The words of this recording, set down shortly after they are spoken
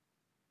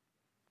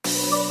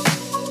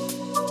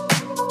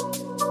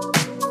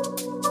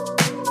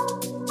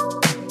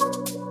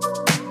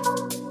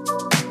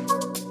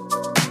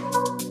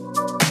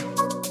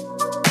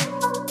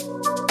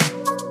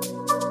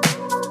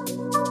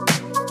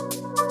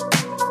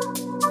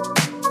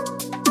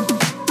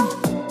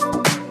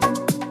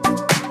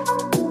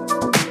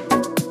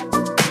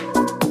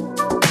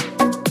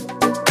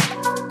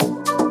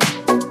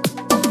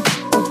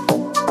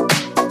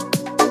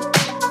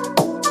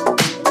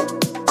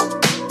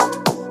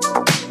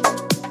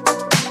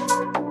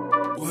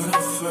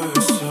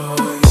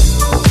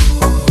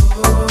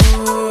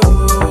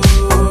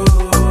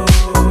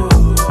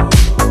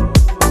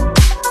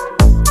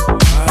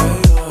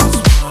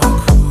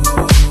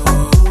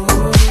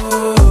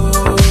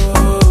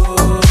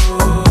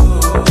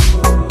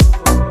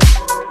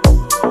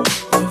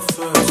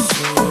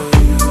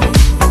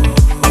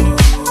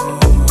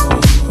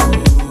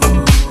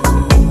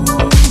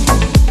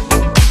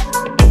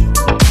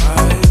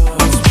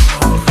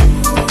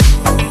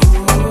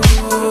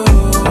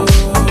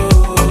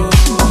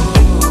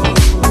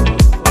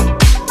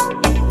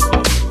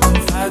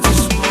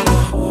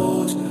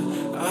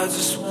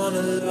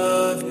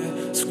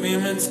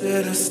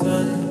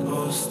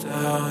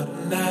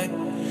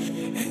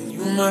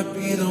might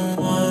be the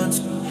one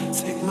to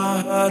take my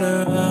heart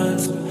and run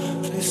to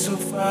a place so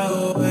far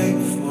away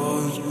for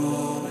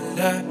you and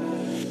I.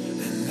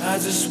 And I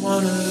just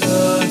wanna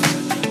love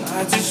you,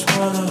 I just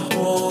wanna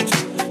hold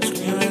you,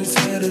 screaming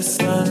till the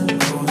sun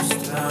goes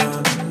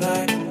down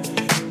tonight.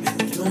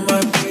 And you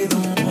might be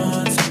the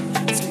one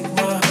to take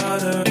my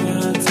heart and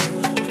run to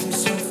a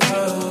place so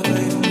far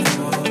away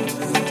for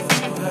you.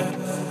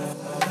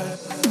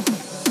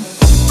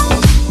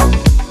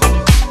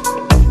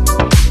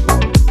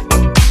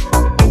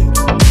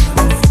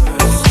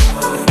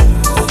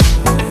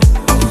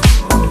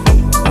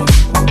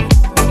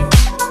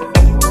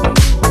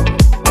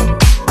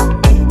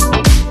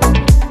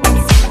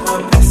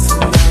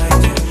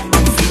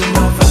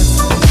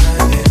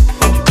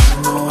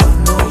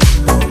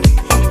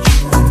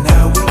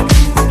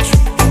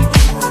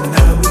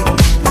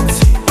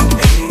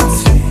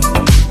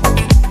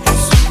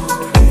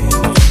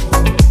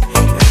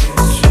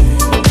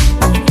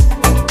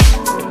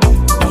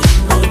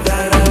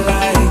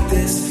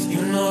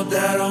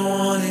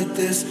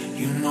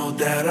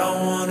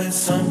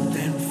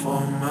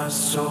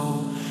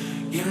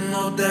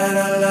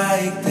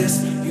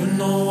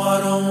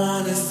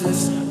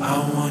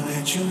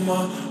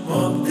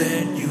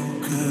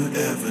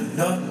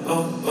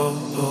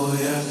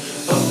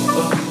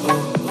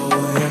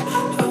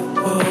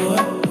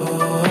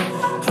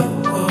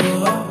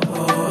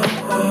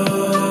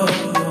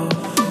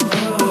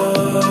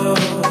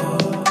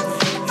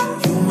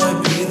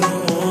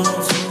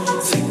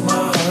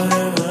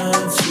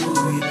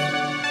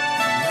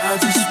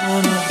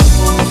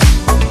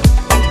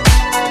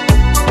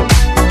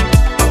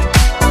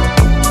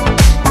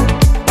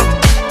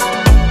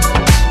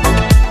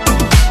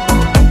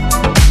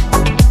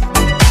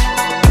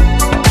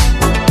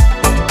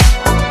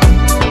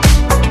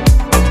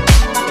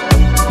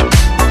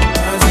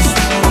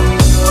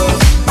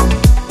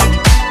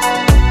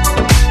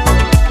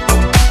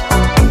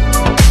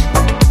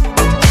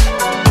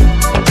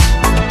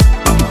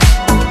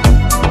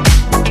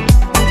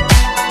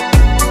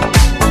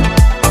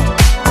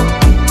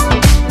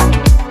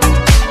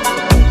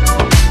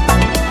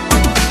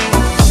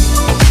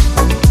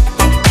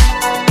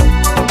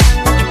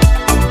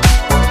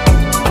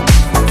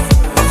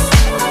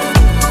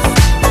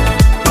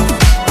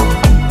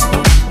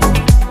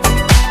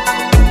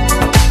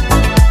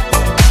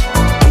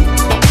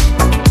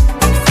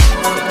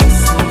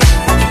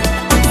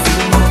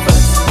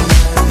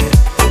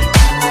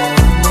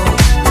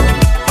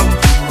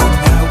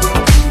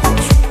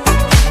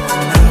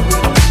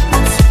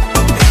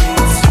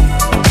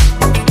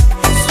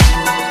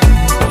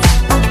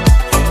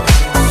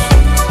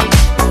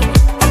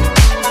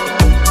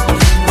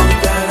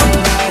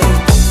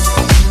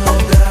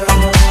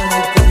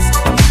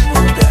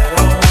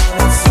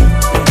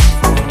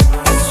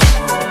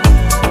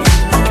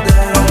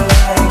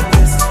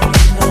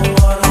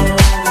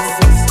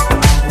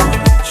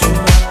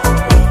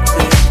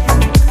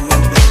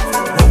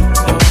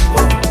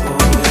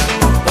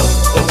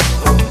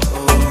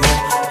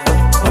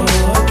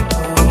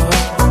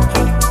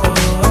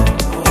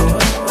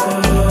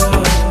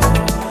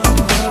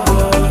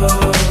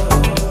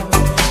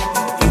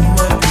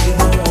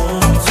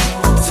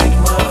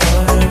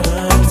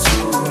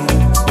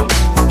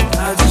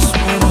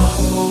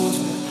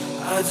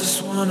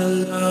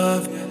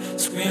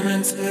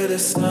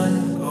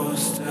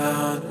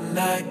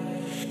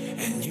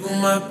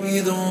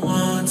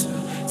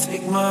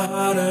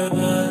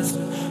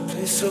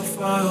 So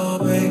far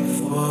away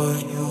for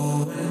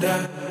you and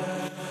I.